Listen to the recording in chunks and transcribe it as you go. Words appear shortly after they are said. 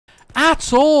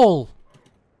at all.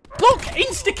 Look,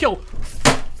 insta-kill.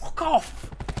 Fuck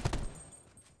off.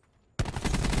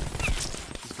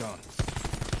 He's gone.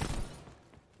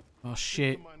 Oh,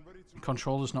 shit.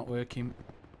 Controller's not working.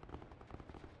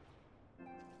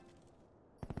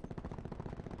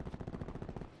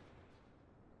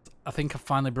 I think I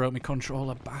finally broke my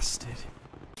controller, bastard.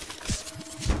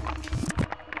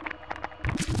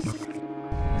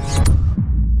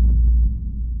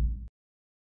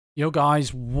 Yo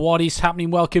guys, what is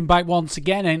happening? Welcome back once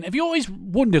again. And have you always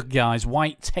wondered, guys, why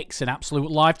it takes an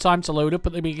absolute lifetime to load up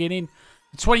at the beginning?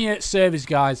 28 servers,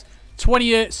 guys.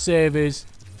 28 servers.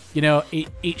 You know,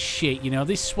 it's shit. You know,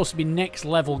 this is supposed to be next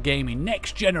level gaming,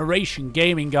 next generation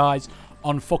gaming, guys,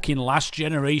 on fucking last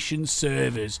generation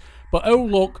servers. But oh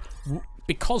look,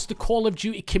 because the Call of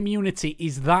Duty community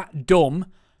is that dumb,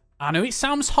 I know it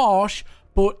sounds harsh,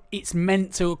 but it's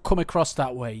meant to come across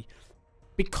that way.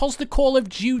 Because the Call of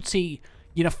Duty,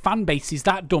 you know, fan base is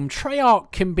that dumb,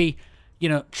 Treyarch can be, you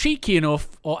know, cheeky enough,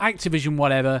 or Activision,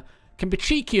 whatever, can be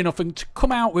cheeky enough and to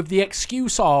come out with the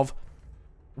excuse of,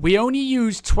 we only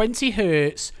use 20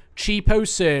 Hz cheapo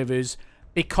servers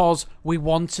because we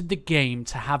wanted the game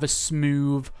to have a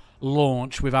smooth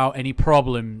launch without any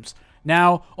problems.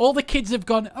 Now, all the kids have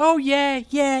gone, oh yeah,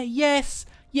 yes,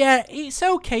 it's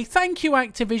okay. Thank you,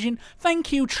 Activision.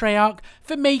 Thank you, Treyarch,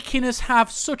 for making us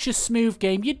have such a smooth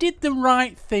game. You did the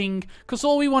right thing, because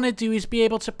all we want to do is be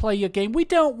able to play your game. We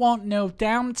don't want no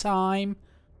downtime.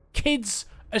 Kids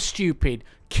are stupid.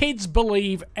 Kids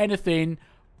believe anything,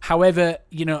 however,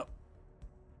 you know,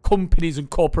 companies and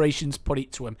corporations put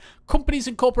it to them. Companies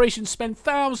and corporations spend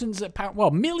thousands of pounds,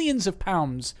 well, millions of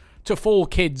pounds to fool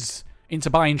kids into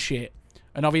buying shit.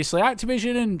 And obviously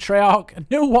Activision and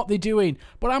Treyarch know what they're doing,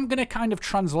 but I'm going to kind of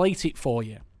translate it for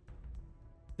you.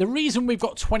 The reason we've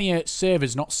got 28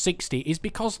 servers, not 60, is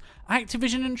because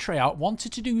Activision and Treyarch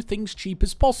wanted to do things cheap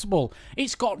as possible.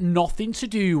 It's got nothing to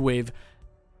do with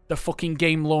the fucking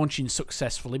game launching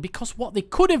successfully, because what they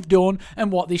could have done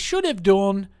and what they should have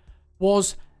done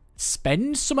was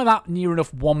spend some of that near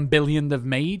enough 1 billion they've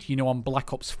made, you know, on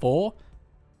Black Ops 4.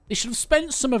 They should have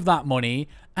spent some of that money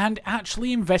and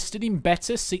actually invested in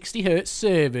better 60 Hz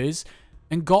servers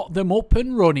and got them up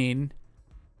and running,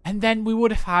 and then we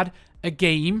would have had a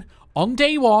game on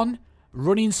day one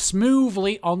running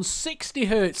smoothly on 60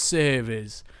 Hz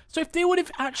servers. So if they would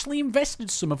have actually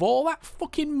invested some of all that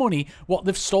fucking money, what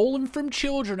they've stolen from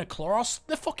children across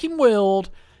the fucking world,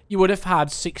 you would have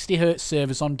had 60 Hz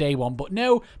servers on day one. But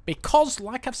no, because,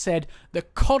 like I've said, the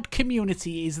COD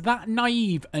community is that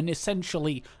naive and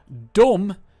essentially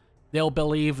dumb, they'll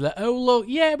believe that, oh look,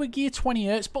 yeah, we gear 20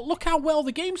 Hz, but look how well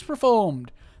the game's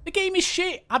performed. The game is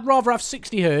shit. I'd rather have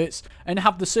 60 Hz and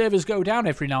have the servers go down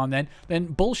every now and then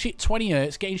than bullshit 20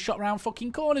 Hz getting shot around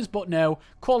fucking corners. But no,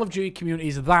 Call of Duty community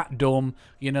is that dumb.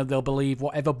 You know, they'll believe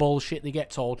whatever bullshit they get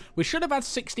told. We should have had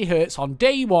 60 Hz on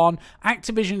day one.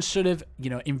 Activision should have, you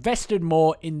know, invested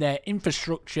more in their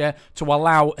infrastructure to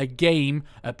allow a game,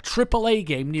 a AAA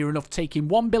game, near enough taking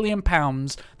 £1 billion.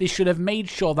 They should have made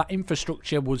sure that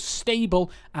infrastructure was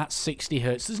stable at 60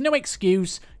 Hz. There's no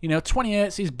excuse. You know, 20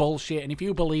 Hz is bullshit, and if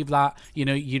you believe that, you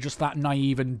know, you're just that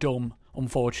naive and dumb,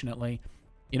 unfortunately.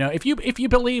 You know, if you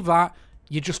believe that,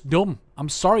 you're just dumb. I'm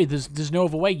sorry, there's no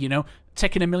other way, you know.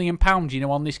 Taking £1 million, you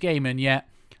know, on this game, and yet,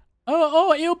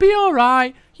 oh, it'll be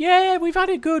alright. Yeah, we've had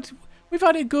a good,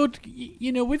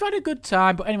 you know, we've had a good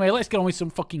time. But anyway, let's get on with some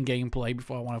fucking gameplay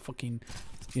before I want to fucking,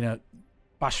 you know,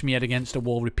 bash my head against a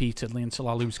wall repeatedly until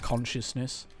I lose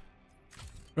consciousness.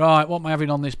 Right, what am I having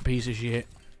on this piece of shit?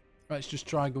 Let's just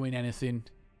try going anything.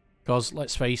 Because,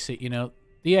 let's face it, you know,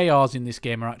 the ARs in this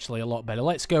game are actually a lot better.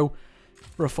 Let's go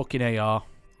for a fucking AR.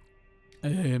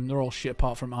 They're all shit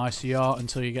apart from ICR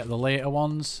until you get the later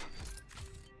ones.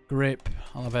 Grip.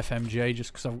 I'll have FMJ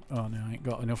just because I've... Oh, no, I ain't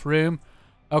got enough room.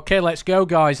 Okay, let's go,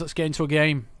 guys. Let's get into a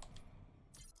game.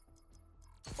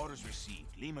 Orders received.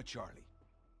 Lima Charlie.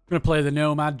 I'm going to play the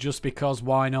Nomad just because,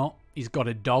 why not? He's got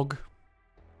a dog.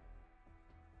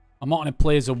 I'm not going to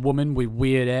play as a woman with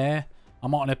weird hair. I'm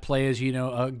not going to play as, you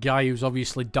know, a guy who's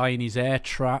obviously dyeing his hair.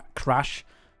 Trash,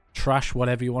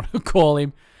 whatever you want to call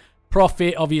him.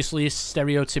 Prophet, obviously, is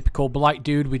stereotypical black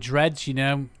dude with dreads, you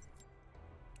know.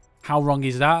 How wrong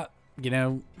is that? You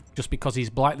know, just because he's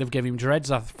black, they've given him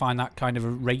dreads. I find that kind of a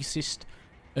racist.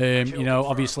 You know,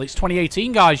 obviously, it's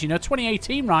 2018, guys. You know,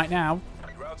 2018 right now.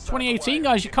 2018,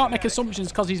 guys. You can't make assumptions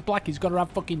because he's black. He's got to have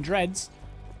fucking dreads.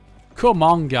 Come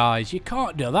on, guys. You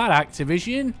can't do that,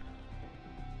 Activision.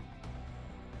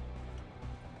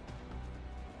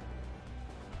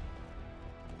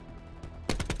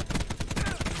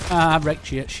 Ah, wrecked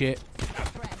shit.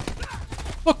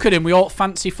 Look at him. We all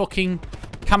fancy fucking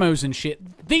camos and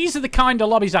shit. These are the kind of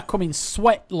lobbies that come in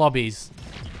sweat lobbies.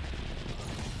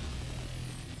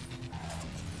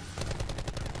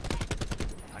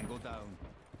 Tango down.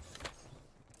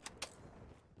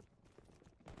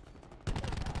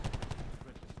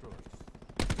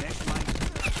 Next line.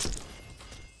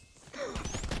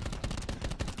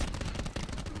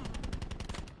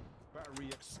 Battery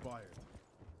expired.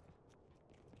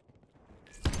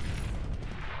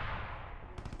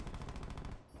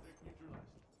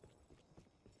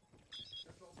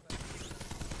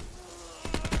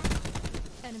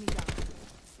 Enemy down.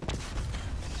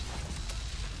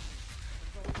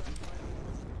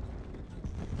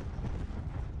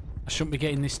 I shouldn't be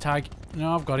getting this tag.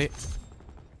 No, I've got it.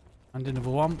 And another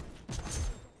one.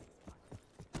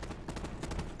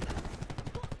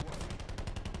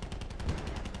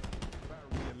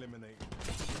 Battery eliminated.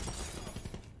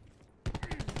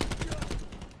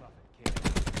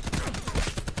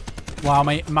 Wow,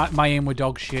 my aim were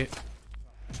dog shit.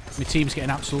 My team's getting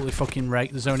absolutely fucking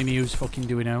wrecked. There's only me who's fucking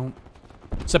doing out.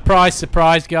 Surprise,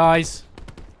 surprise, guys.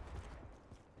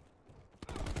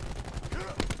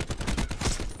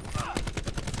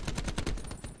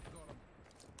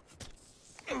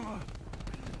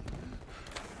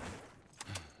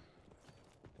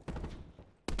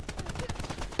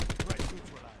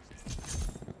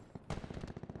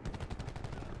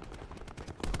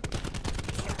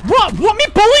 What? What? Me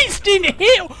bullets didn't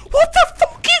hit? What the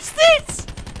fuck is this?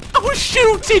 I was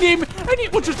shooting him and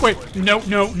it was just wait. No,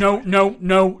 no, no, no,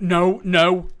 no, no,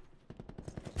 no.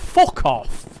 Fuck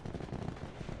off.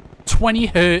 20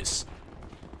 hertz.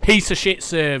 Piece of shit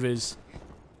servers.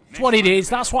 That's what it is.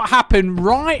 That's what happened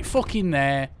right fucking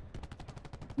there.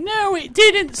 No, it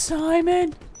didn't,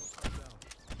 Simon.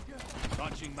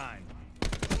 Launching mine.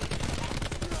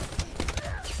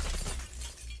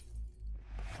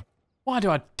 Why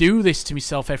do I do this to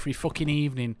myself every fucking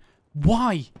evening?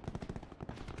 Why?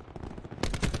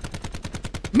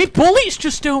 Me bullets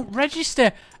just don't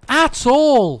register at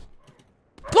all.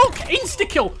 Look,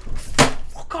 insta-kill.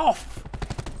 Fuck off.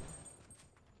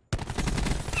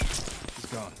 He's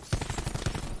gone.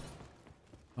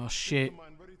 Oh shit.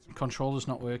 Controller's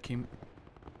not working.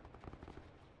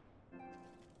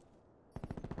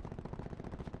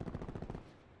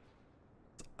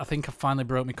 I think I finally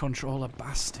broke my controller,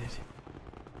 bastard.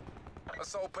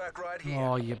 Assault pack right here.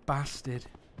 Oh, you bastard.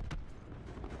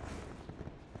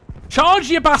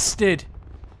 Charge, you bastard!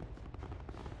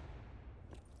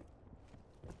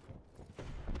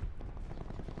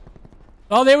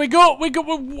 Oh, there we go.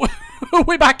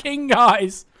 We're back in,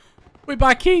 guys. We're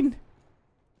back in.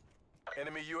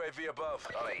 Enemy UAV above.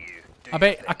 I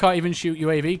bet I can't even shoot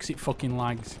UAV because it fucking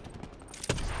lags.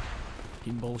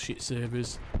 Fucking bullshit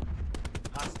servers.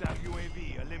 Hostile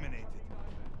UAV eliminated.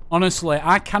 Honestly,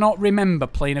 I cannot remember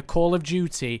playing a Call of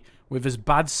Duty with as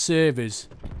bad servers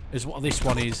as what this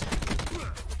one is.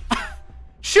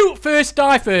 Shoot first,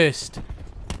 die first.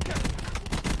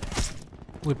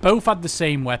 We both had the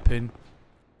same weapon.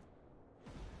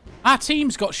 Our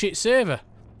team's got shit server.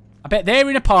 I bet they're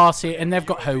in a party and they've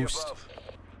got host.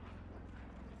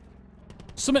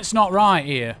 Something's not right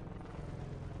here.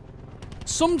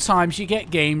 Sometimes you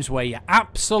get games where you're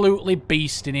absolutely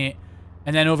beasting it,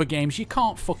 and then other games you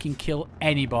can't fucking kill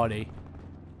anybody.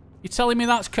 You telling me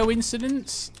that's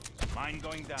coincidence? Mine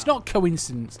going down. It's not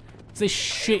coincidence. It's this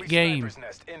shit game.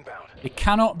 They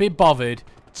cannot be bothered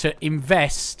to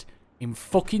invest in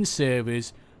fucking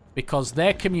servers because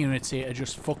their community are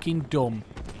just fucking dumb.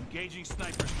 Engaging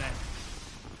sniper's net.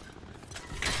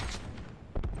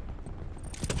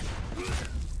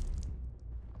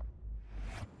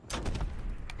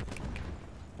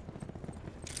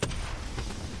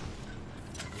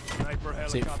 Sniper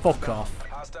That's it. helicopter Fuck down. off.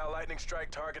 Hostile lightning strike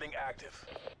targeting active.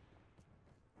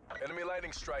 Enemy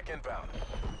lightning strike inbound.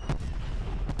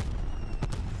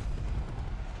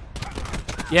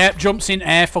 Yep, jumps in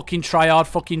air, fucking tryhard,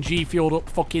 fucking G fueled up,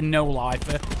 fucking no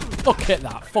lifer. Look at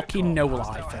that, fucking no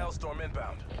Hostile lifer. Hellstorm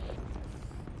inbound.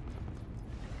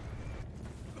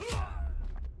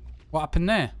 What happened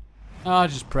there? Oh, I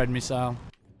just pred missile.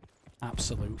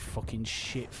 Absolute fucking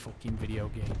shit fucking video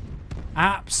game.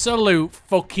 Absolute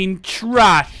fucking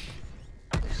trash.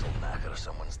 This'll knacker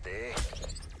someone's day.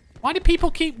 Why do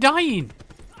people keep dying?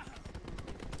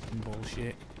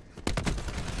 Bullshit.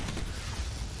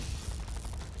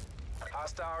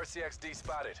 Hostile RCXD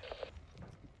spotted.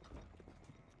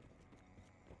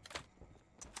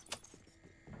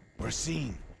 We're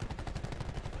seen.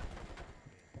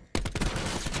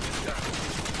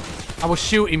 I was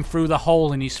shooting through the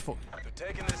hole in his foot. They're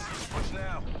taking this. Push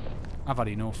now. I've had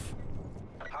enough.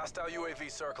 Hostile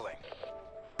UAV circling.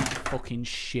 Fucking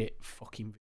shit.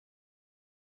 Fucking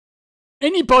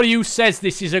Anybody who says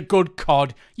this is a good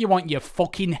COD, you want your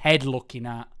fucking head looking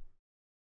at.